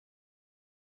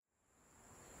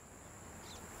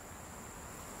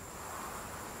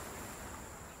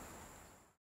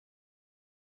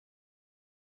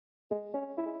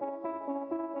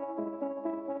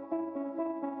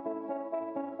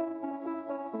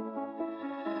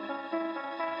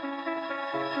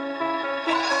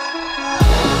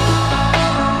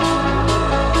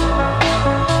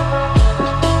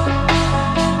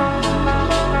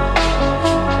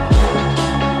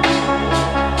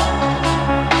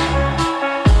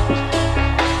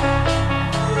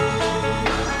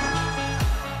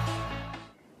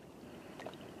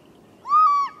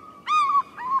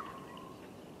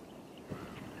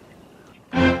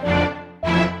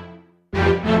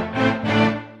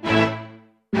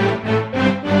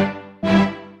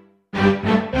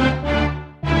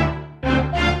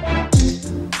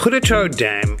Khudetro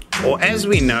Dam, or as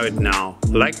we know it now,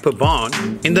 Lake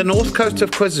Paban, in the north coast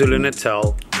of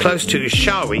KwaZulu-Natal, close to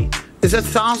Ushawi, is a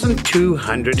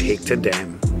 1,200 hectare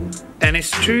dam, and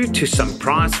is true to some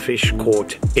prize fish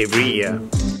caught every year.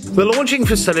 The launching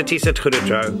facilities at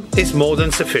Khudetro is more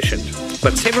than sufficient,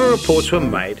 but several reports were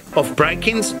made of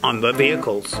break-ins on the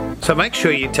vehicles, so make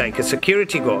sure you take a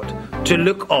security guard to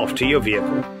look after your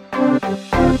vehicle.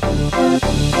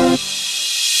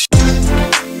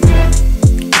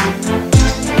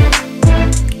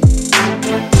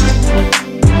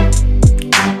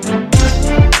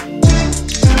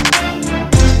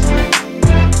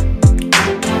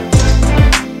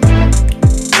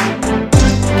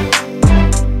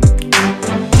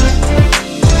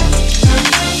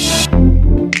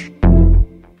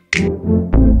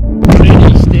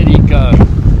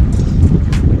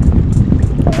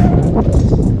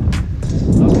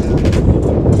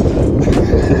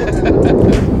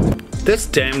 This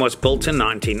dam was built in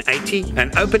 1980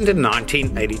 and opened in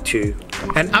 1982,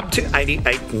 and up to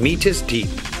 88 meters deep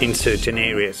in certain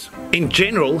areas. In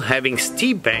general, having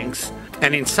steep banks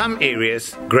and in some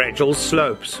areas gradual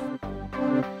slopes.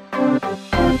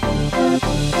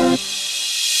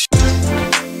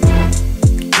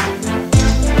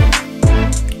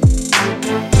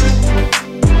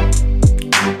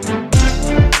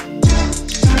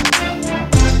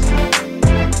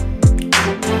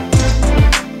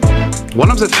 One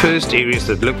of the first areas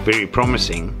that looked very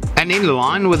promising, and in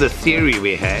line with the theory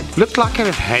we had, looked like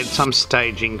it had some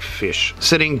staging fish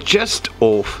sitting just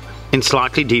off in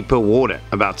slightly deeper water,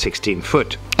 about 16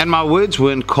 foot. And my words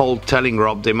weren't cold telling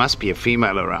Rob there must be a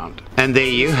female around. And there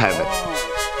you have it.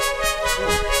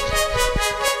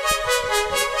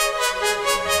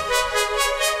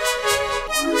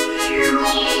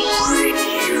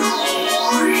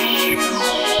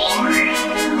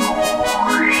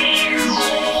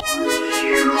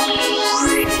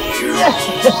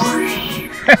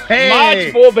 Hey.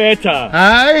 Much more better.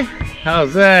 Hey,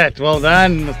 how's that? Well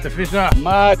done, Mr. Fisher.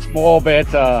 Much more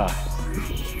better.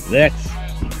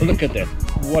 Look at that.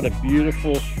 What a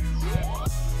beautiful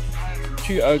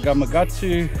 2.0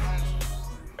 Gamakatsu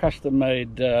custom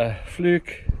made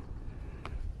fluke.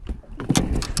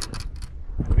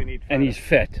 And he's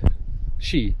fat.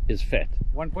 She is fat.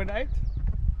 1.8?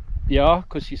 Yeah,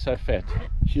 because she's so fat.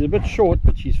 She's a bit short,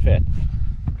 but she's fat.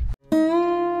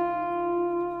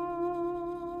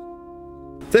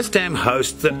 This dam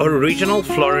hosts the original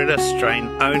Florida strain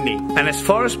only, and as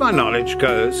far as my knowledge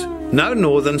goes, no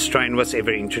northern strain was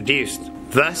ever introduced,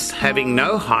 thus having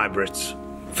no hybrids.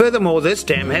 Furthermore, this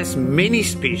dam has many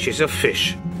species of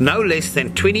fish, no less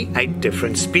than 28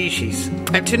 different species,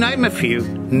 and to name a few,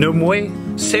 numwe,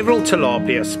 several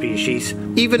tilapia species,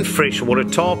 even freshwater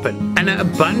tarpon, and an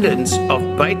abundance of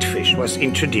bait fish was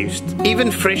introduced,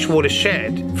 even freshwater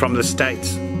shad from the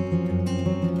States.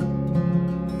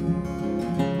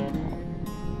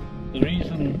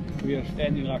 We are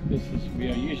standing like this is we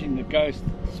are using the Ghost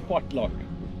spot lock.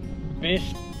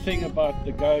 Best thing about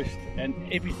the Ghost and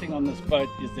everything on this boat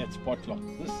is that spot lock.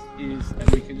 This is, and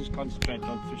we can just concentrate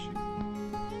on fishing.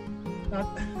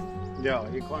 Yeah,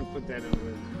 you can't put that in the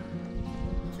wind.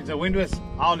 If the wind was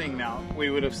howling now, we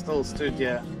would have still stood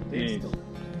here. Yes. Still.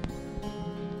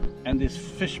 And there's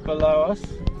fish below us,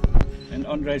 and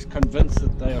Andre's convinced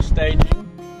that they are staging,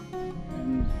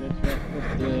 and that's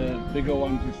what the bigger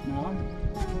one just now.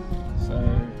 So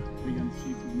we're going to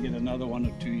see if we can get another one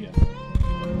or two here.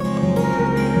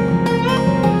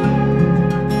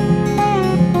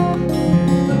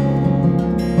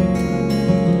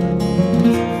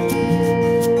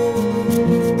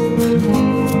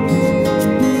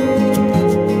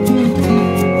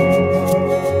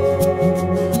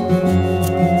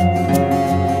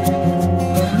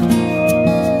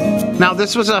 Now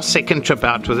this was our second trip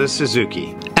out with the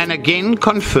Suzuki, and again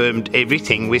confirmed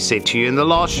everything we said to you in the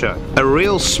last show. A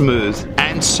real smooth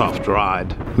and soft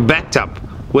ride, backed up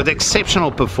with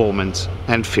exceptional performance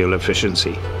and fuel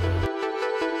efficiency.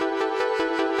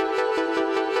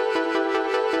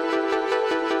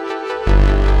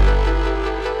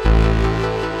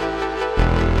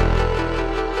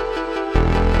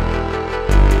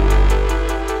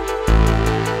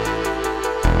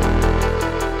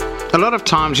 lot of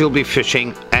times you'll be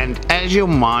fishing, and as your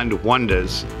mind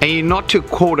wanders and you're not too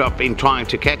caught up in trying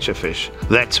to catch a fish,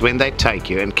 that's when they take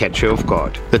you and catch you off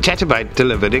guard. The chatterbait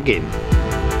delivered again.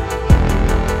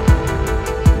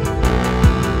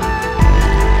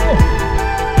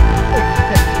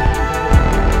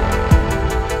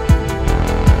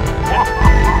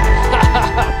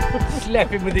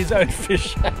 Slap him with his own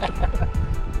fish.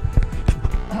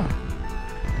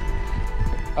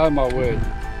 Oh my word.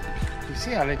 You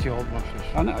see, I let you hold my fish.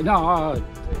 No,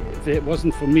 if it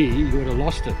wasn't for me, you would have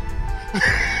lost it.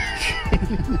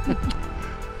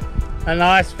 A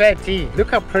nice fatty.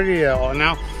 Look how pretty they are.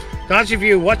 Now, guys, if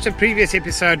you watched the previous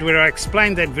episode where I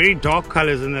explained that very dark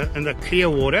colors in the clear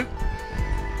water,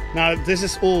 now this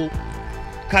is all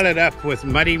colored up with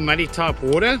muddy type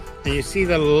water, and you see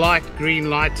the light green,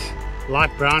 light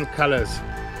brown colors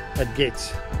it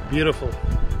gets. Beautiful.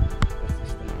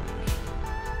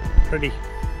 Pretty.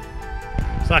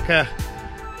 It's like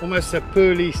almost a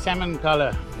pearly salmon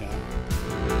color.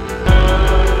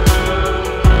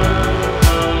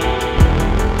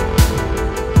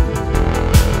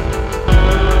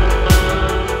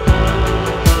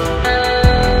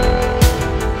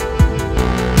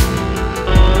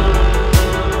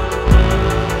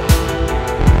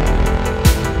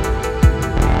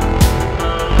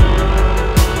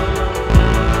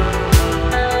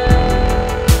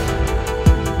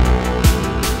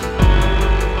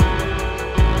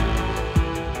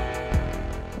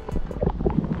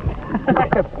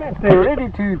 They're ready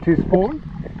to spawn,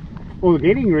 or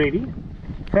getting ready,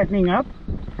 fattening up.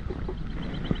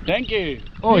 Thank you.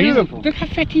 Oh, beautiful. Look how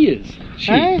fat he is.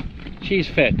 Hey? She's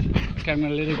fat. Okay, I'm going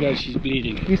to let her go, she's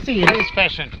bleeding. You see, it is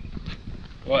fashion.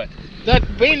 What? That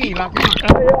belly, like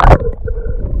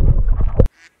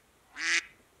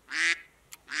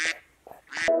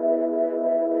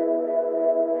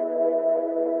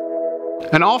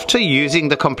And after using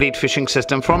the complete fishing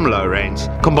system from Lowrance,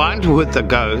 combined with the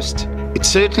Ghost, it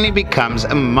certainly becomes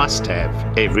a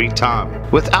must-have every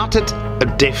time. Without it,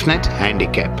 a definite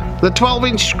handicap. The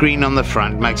 12-inch screen on the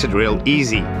front makes it real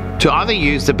easy to either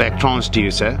use the back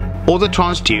transducer or the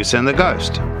transducer in the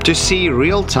Ghost to see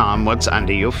real-time what's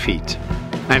under your feet.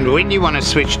 And when you want to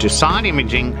switch to side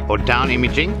imaging or down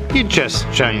imaging, you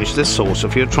just change the source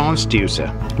of your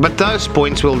transducer. But those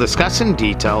points we'll discuss in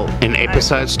detail in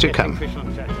episodes to come.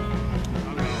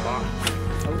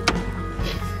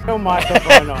 No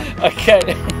microphone on. Okay,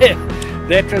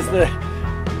 that's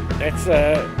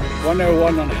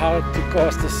 101 on how to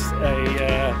cast a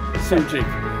swim jig.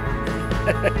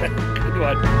 Good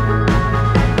one.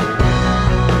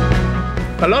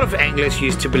 A lot of anglers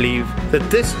used to believe that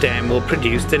this dam will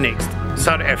produce the next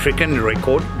South African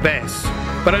record bass.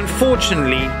 But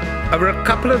unfortunately, over a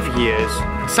couple of years,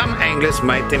 some anglers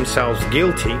made themselves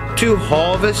guilty to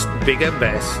harvest bigger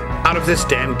bass out of this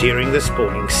dam during the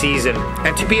spawning season.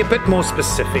 And to be a bit more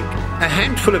specific, a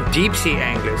handful of deep sea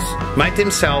anglers made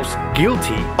themselves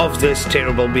guilty of this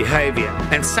terrible behavior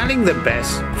and selling the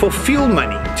bass for fuel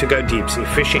money to go deep sea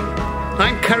fishing. I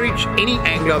encourage any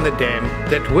angler on the dam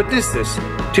that witnessed this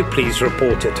to please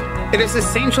report it. It is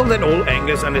essential that all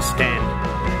anglers understand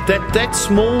that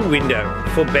small window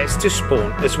for bass to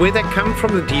spawn is where they come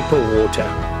from the deeper water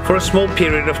for a small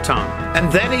period of time,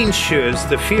 and that ensures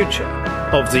the future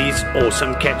of these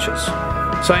awesome catches.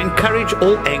 So I encourage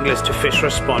all anglers to fish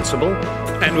responsible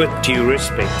and with due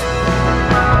respect.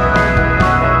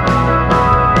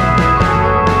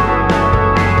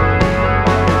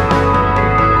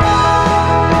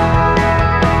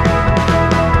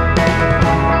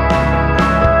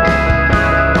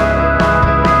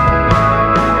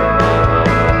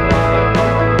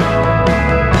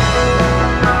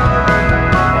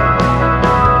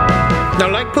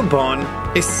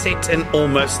 Is set in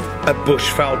almost a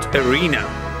bushveld arena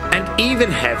and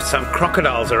even have some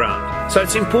crocodiles around, so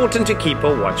it's important to keep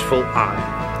a watchful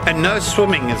eye. And no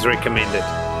swimming is recommended.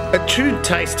 A true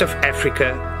taste of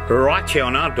Africa right here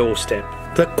on our doorstep.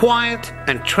 The quiet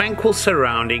and tranquil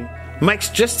surrounding makes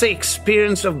just the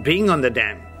experience of being on the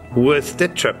dam worth the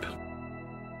trip.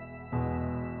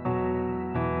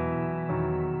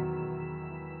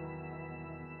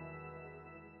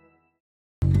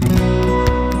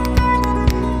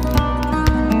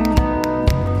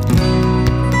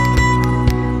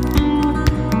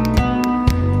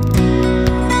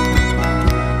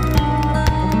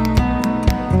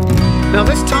 Now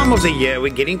this time of the year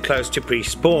we're getting close to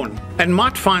pre-spawn and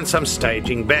might find some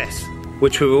staging bass,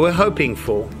 which we were hoping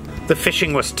for. The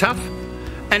fishing was tough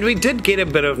and we did get a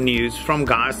bit of news from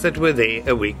guys that were there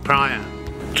a week prior,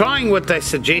 trying what they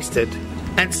suggested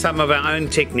and some of our own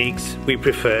techniques we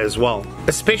prefer as well.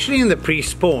 Especially in the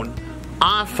pre-spawn,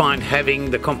 I find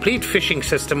having the complete fishing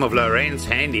system of Lorentz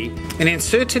handy, and in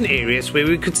certain areas where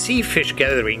we could see fish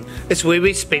gathering is where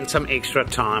we spent some extra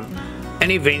time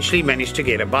and eventually managed to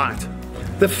get a bite.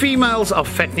 The females are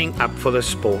fattening up for the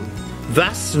spawn,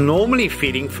 thus normally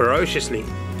feeding ferociously,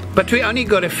 but we only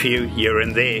got a few here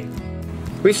and there.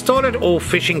 We started off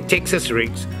fishing Texas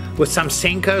rigs with some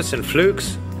Senkos and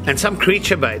flukes and some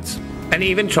creature baits, and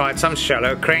even tried some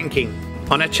shallow cranking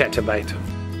on a chatterbait.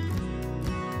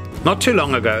 Not too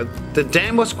long ago, the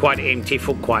dam was quite empty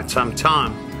for quite some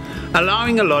time,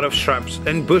 allowing a lot of shrubs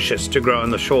and bushes to grow on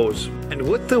the shores, and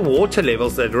with the water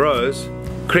levels that rose,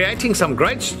 creating some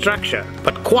great structure,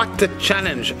 but quite the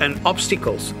challenge and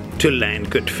obstacles to land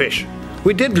good fish.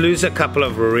 We did lose a couple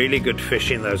of really good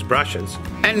fish in those brushes,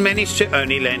 and managed to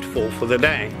only land 4 for the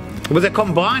day, with a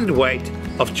combined weight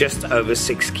of just over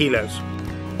 6 kilos.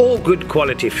 All good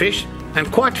quality fish,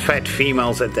 and quite fat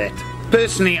females at that.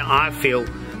 Personally, I feel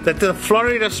that the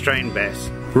Florida strain bass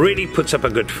really puts up a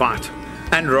good fight,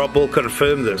 and Rob will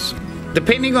confirm this.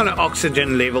 Depending on the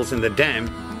oxygen levels in the dam,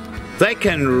 they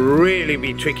can really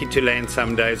be tricky to land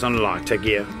some days on lighter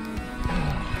gear.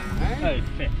 Hey,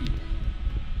 fatty.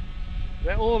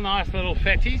 They're all nice little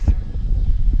fatties.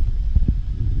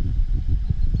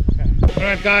 Okay.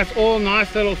 Alright guys, all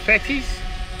nice little fatties.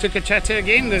 Took a chatter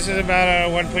again. This is about a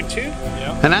 1.2.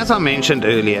 Yeah. And as I mentioned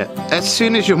earlier, as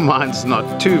soon as your mind's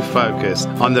not too focused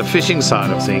on the fishing side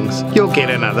of things, you'll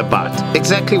get another bite.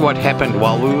 Exactly what happened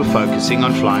while we were focusing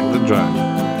on flying the drone.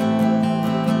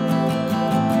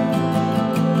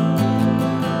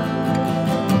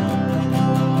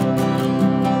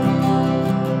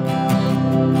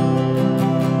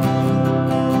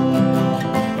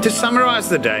 To summarize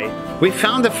the day, we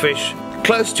found the fish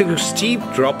close to steep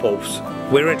drop-offs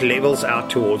where it levels out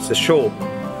towards the shore.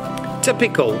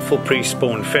 Typical for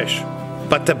pre-spawn fish.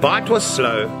 But the bite was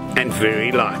slow and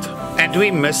very light, and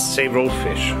we missed several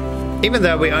fish. Even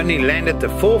though we only landed the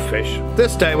 4 fish,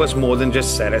 this day was more than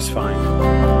just satisfying.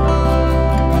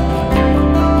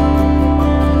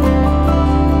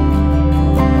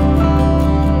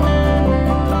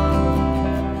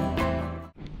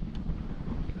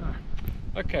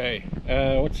 Okay,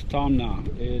 what's the time now?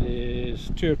 It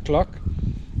is 2 o'clock.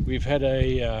 We've had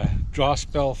a dry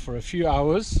spell for a few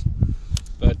hours,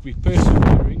 but we're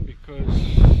persevering because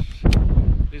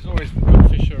there's always good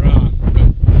fish around.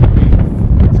 But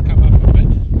it's come up a bit,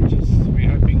 which is we're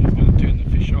hoping is going to turn the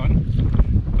fish on.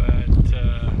 But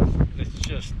let's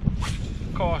just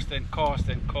cast and cast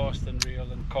and cast and reel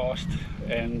and cast,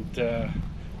 and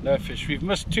no fish. We've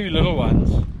missed 2 little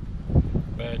ones,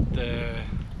 but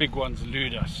big ones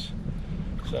elude us.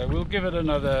 So we'll give it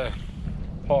another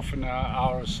half an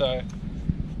hour or so,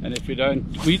 and if we don't,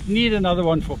 we need another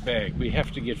one for bag. We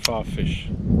have to get 5 fish.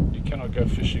 You cannot go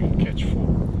fishing and catch 4.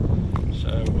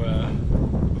 So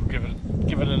we'll give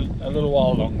it a little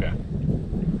while longer.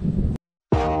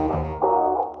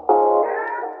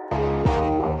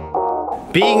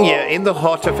 Being here in the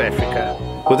heart of Africa,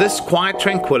 with this quiet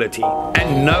tranquility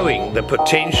and knowing the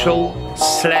potential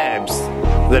slabs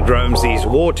that roams these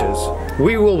waters,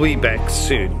 we will be back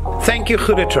soon. Thank you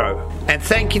Gudetro, and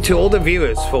thank you to all the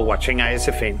viewers for watching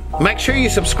ASFN. Make sure you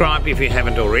subscribe if you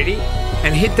haven't already,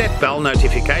 and hit that bell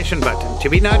notification button to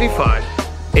be notified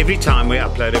every time we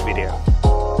upload a video.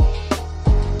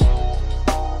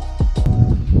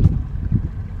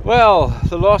 Well,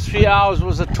 the last few hours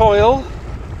was a toil.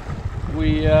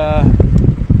 We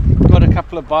got a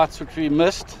couple of bites which we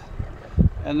missed,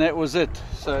 and that was it.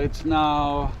 So it's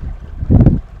now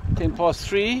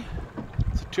 3:10.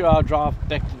 It's a 2-hour drive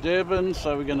back to Durban,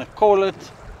 so we're going to call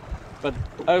it. But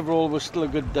overall, it was still a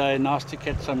good day. Nice to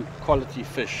catch some quality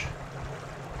fish.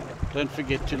 Don't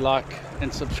forget to like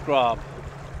and subscribe.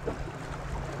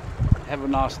 Have a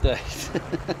nice day.